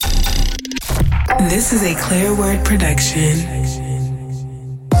This is a Clear Word production.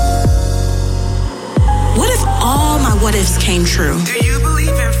 What if all my what ifs came true? Do you believe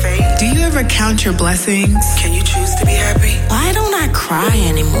in fate? Do you ever count your blessings? Can you choose to be happy? Why don't I cry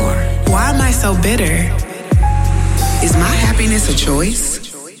anymore? Why am I so bitter? Is my happiness a choice?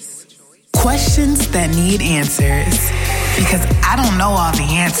 Questions that need answers. Because I don't know all the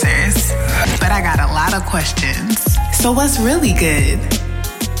answers, but I got a lot of questions. So what's really good?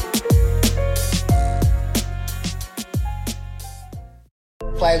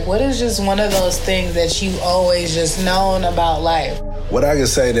 Like, what is just one of those things that you always just known about life? What I can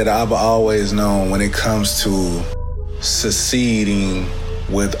say that I've always known when it comes to succeeding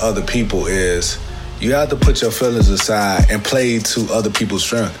with other people is you have to put your feelings aside and play to other people's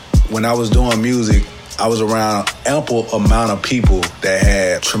strength. When I was doing music, I was around ample amount of people that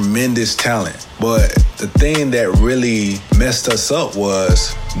had tremendous talent. But the thing that really messed us up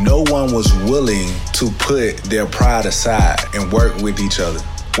was no one was willing to put their pride aside and work with each other.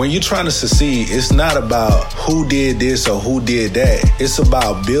 When you're trying to succeed, it's not about who did this or who did that. It's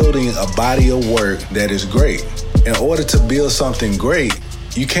about building a body of work that is great. In order to build something great,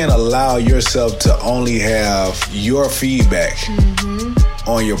 you can't allow yourself to only have your feedback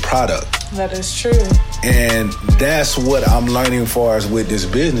on your product. That is true. And that's what I'm learning far as with this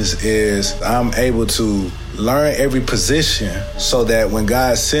business is I'm able to learn every position so that when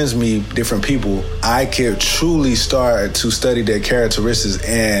God sends me different people, I can truly start to study their characteristics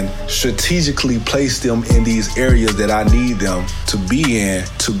and strategically place them in these areas that I need them to be in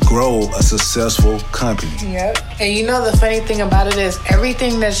to grow a successful company. Yep. And you know the funny thing about it is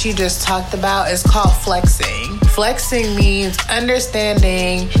everything that you just talked about is called flexing. Flexing means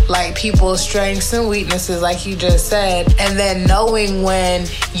understanding like people's strengths and weaknesses, like you just said, and then knowing when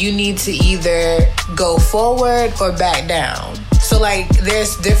you need to either go forward or back down. So like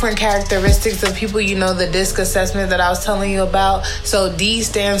there's different characteristics of people, you know, the DISC assessment that I was telling you about. So D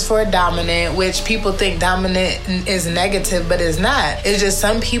stands for dominant, which people think dominant is negative, but it's not. It's just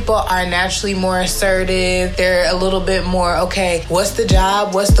some people are naturally more assertive. They're a little bit more, okay, what's the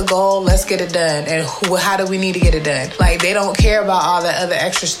job? What's the goal? Let's get it done. And how do we need to get it done? Like they don't care about all the other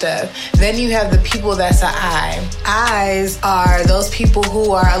extra stuff. Then you have the people that's an I. I's are those people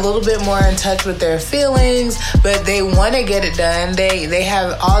who are a little bit more in touch with their feelings, but they want to get it done. They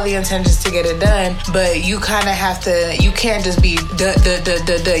have all the intentions to get it done, but you kind of have to, you can't just be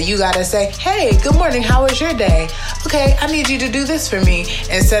duh. You gotta say, hey, good morning, how was your day? Okay, I need you to do this for me.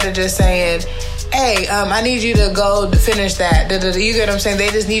 Instead of just saying, hey, I need you to go finish that. You get what I'm saying? They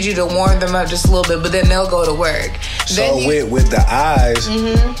just need you to warm them up just a little bit, but then they'll go to work. So with the eyes,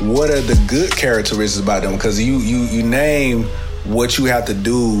 what are the good characteristics about them? Because you name what you have to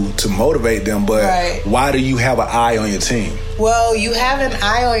do to motivate them, but why do you have an eye on your team? Well, you have an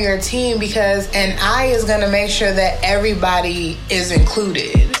eye on your team because an eye is going to make sure that everybody is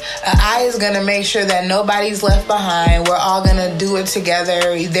included. An eye is going to make sure that nobody's left behind. We're all going to do it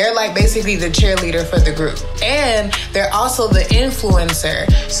together. They're like basically the cheerleader for the group. And they're also the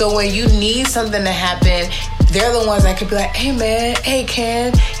influencer. So when you need something to happen, they're the ones that could be like, hey man, hey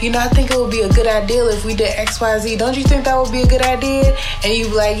Ken, you know, I think it would be a good idea if we did XYZ. Don't you think that would be a good idea? And you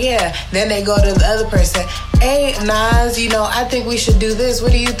be like, yeah. Then they go to the other person, hey Nas, you know, I think we should do this.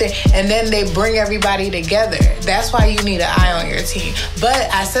 What do you think? And then they bring everybody together. That's why you need an eye on your team. But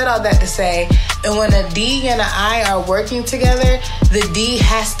I said all that to say, and when a D and an I are working together, the D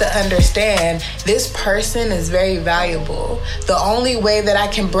has to understand this person is very valuable. The only way that I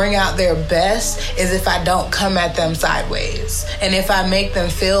can bring out their best is if I don't come at them sideways. And if I make them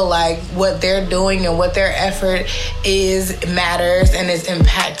feel like what they're doing and what their effort is matters and is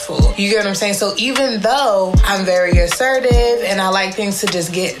impactful. You get what I'm saying? So even though I'm very assertive and I like things to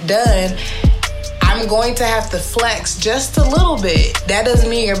just get done, I'm going to have to flex just a little bit. That doesn't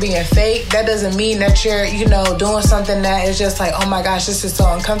mean you're being fake. That doesn't mean that you're, you know, doing something that is just like, oh my gosh, this is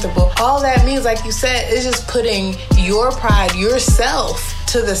so uncomfortable. All that means, like you said, is just putting your pride, yourself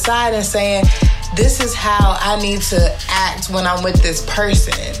to the side and saying, this is how I need to act when I'm with this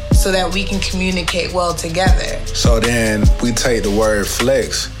person so that we can communicate well together. So then we take the word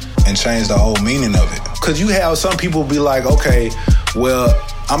flex and change the whole meaning of it. Because you have some people be like, okay, well,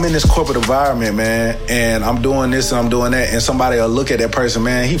 I'm in this corporate environment, man, and I'm doing this and I'm doing that, and somebody will look at that person,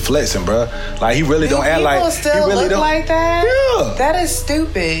 man, he flexing, bro. Like, he really don't act like... People still really look like that? Yeah. That is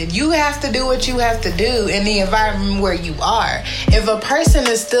stupid. You have to do what you have to do in the environment where you are. If a person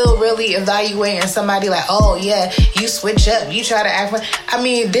is still really evaluating somebody like, oh, yeah, you switch up, you try to act... I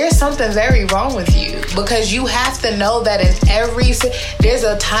mean, there's something very wrong with you because you have to know that in every... There's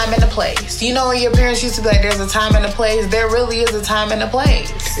a time and a place. You know when your parents used to be like, there's a time and a place? There really is a time and a place.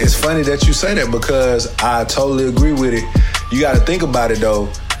 It's funny that you say that because I totally agree with it. You got to think about it though.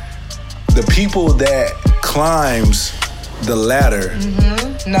 The people that climbs the ladder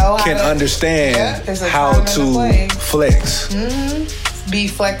can understand how to flex. Be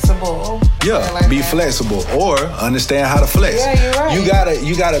flexible. Yeah, be flexible or understand how to flex. Yeah, you're right.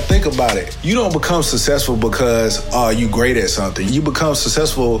 You gotta think about it. You don't become successful because you great at something. You become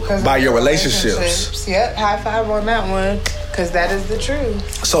successful by your relationships. Yep, high five on that one, because that is the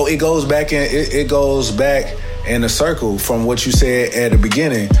truth. So it goes back in a circle from what you said at the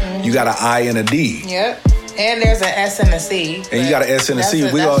beginning. You got an I and a D. Yep. And there's an S and a C. And you got an S and a C.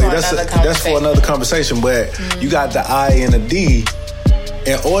 That's for another conversation. But you got the I and a D.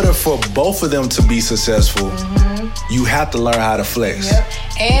 In order for both of them to be successful, you have to learn how to flex. Yep.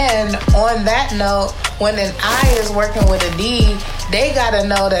 And on that note, when an I is working with a D, they gotta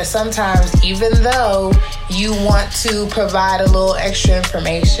know that sometimes, even though you want to provide a little extra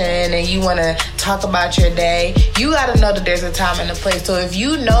information and you want to talk about your day, you gotta know that there's a time and a place. So if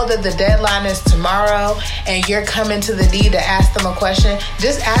you know that the deadline is tomorrow and you're coming to the D to ask them a question,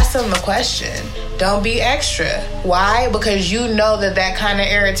 just ask them the question. Don't be extra. Why? Because you know that kind of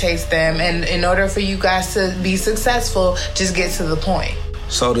irritates them, and in order for you guys to be successful, just get to the point.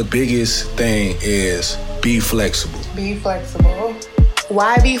 So the biggest thing is be flexible. Be flexible.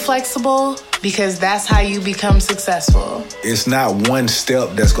 Why be flexible? Because that's how you become successful. It's not one step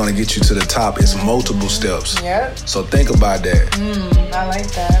that's going to get you to the top. It's multiple steps. Yep. So think about that. I like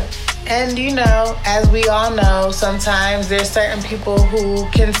that. And you know, as we all know, sometimes there's certain people who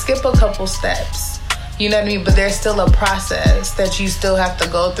can skip a couple steps. You know what I mean? But there's still a process that you still have to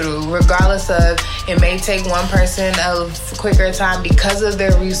go through, regardless of it may take one person a quicker time because of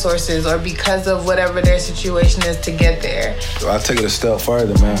their resources or because of whatever their situation is to get there. I'll take it a step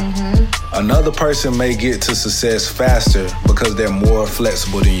further, man. Another person may get to success faster because they're more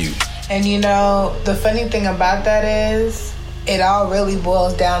flexible than you. And you know, the funny thing about that is it all really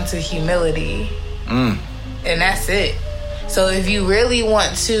boils down to humility. And that's it. So if you really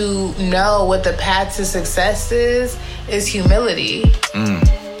want to know what the path to success is humility.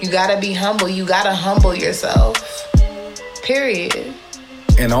 You gotta be humble. You gotta humble yourself. Period.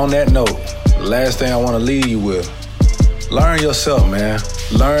 And on that note, the last thing I want to leave you with, learn yourself, man.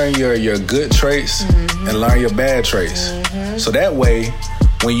 Learn your good traits and learn your bad traits. So that way,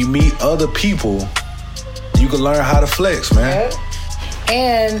 when you meet other people, you can learn how to flex, man. Yep.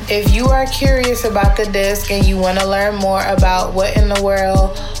 And if you are curious about the disc and you want to learn more about what in the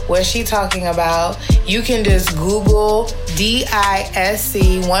world was she talking about, you can just Google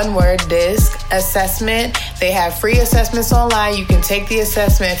DISC, one word, disc assessment. They have free assessments online. You can take the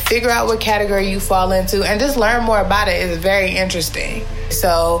assessment, figure out what category you fall into, and just learn more about it. It's very interesting.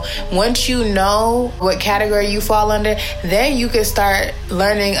 So once you know what category you fall under, then you can start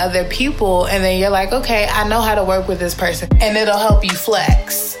learning other people, and then you're like, okay, I know how to work with this person, and it'll help you flex.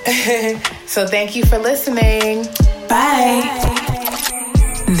 So thank you for listening. Bye.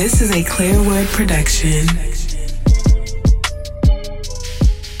 This is a Clear Word production.